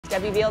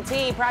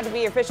WVLT, proud to be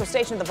your official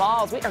station of the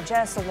Vols. We are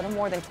just a little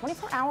more than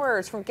 24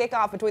 hours from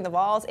kickoff between the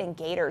Vols and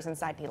Gators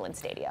inside Neyland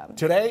Stadium.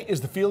 Today,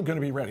 is the field going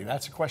to be ready?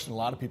 That's a question a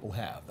lot of people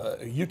have.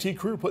 A UT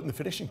crew putting the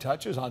finishing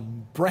touches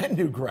on brand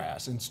new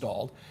grass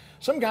installed.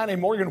 Some guy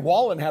named Morgan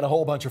Wallen had a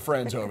whole bunch of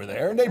friends over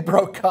there, and they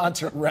broke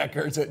concert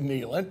records at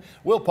Neyland.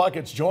 Will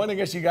Puckett's joining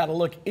us. You got to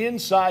look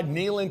inside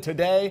Neyland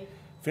today.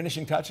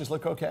 Finishing touches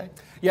look okay?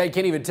 Yeah, you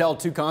can't even tell.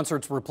 2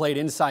 concerts were played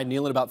inside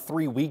Neyland about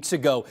 3 weeks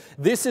ago.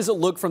 This is a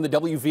look from the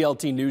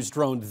WVLT News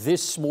drone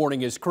this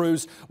morning as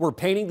crews were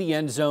painting the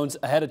end zones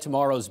ahead of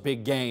tomorrow's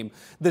big game.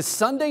 The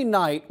Sunday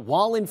night,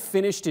 Wallen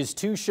finished his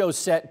 2-show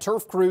set.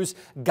 Turf crews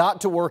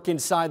got to work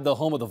inside the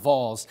home of the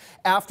Vols.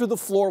 After the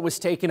floor was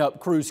taken up,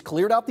 crews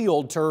cleared out the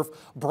old turf,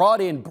 brought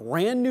in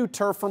brand new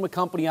turf from a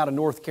company out of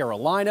North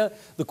Carolina.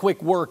 The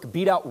quick work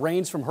beat out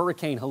rains from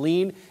Hurricane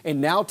Helene, and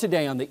now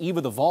today on the eve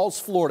of the Vols,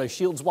 Florida,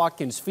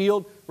 Shields-Watkins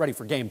Field, ready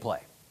for gameplay.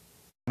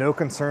 No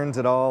concerns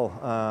at all.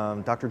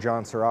 Dr.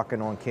 John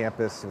Sorokin on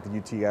campus with the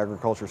UT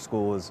Agriculture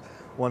School is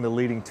one of the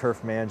leading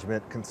turf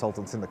management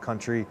consultants in the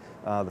country.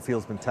 The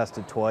field's been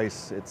tested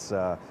twice. It's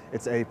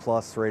A+,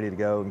 ready to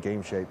go in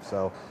game shape.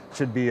 So it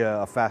should be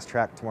a fast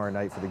track tomorrow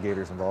night for the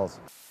Gators and Vols.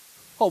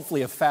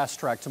 Hopefully a fast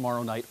track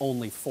tomorrow night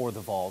only for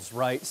the Vols,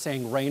 right?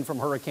 Saying rain from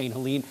Hurricane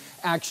Helene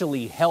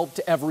actually helped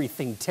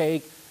everything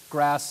take.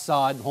 Grass,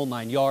 sod, whole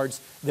 9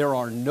 yards. There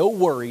are no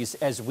worries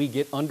as we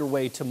get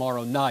underway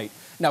tomorrow night.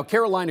 Now,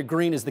 Carolina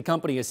Green is the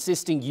company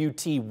assisting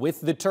UT with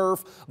the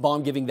turf.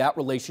 Baum giving that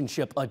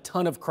relationship a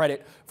ton of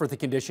credit for the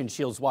condition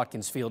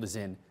Shields-Watkins Field is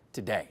in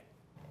today.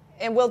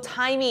 And Will,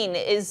 timing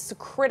is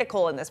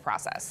critical in this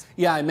process.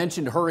 Yeah, I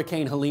mentioned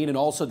Hurricane Helene and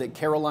also that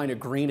Carolina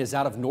Green is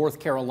out of North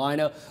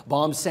Carolina.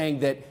 Baum saying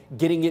that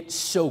getting it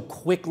so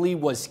quickly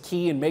was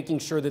key in making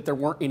sure that there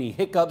weren't any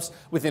hiccups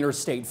with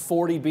Interstate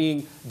 40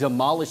 being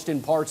demolished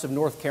in parts of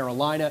North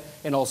Carolina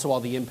and also all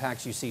the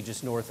impacts you see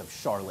just north of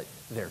Charlotte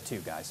there too,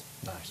 guys.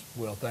 Nice.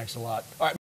 Will, thanks a lot. All right.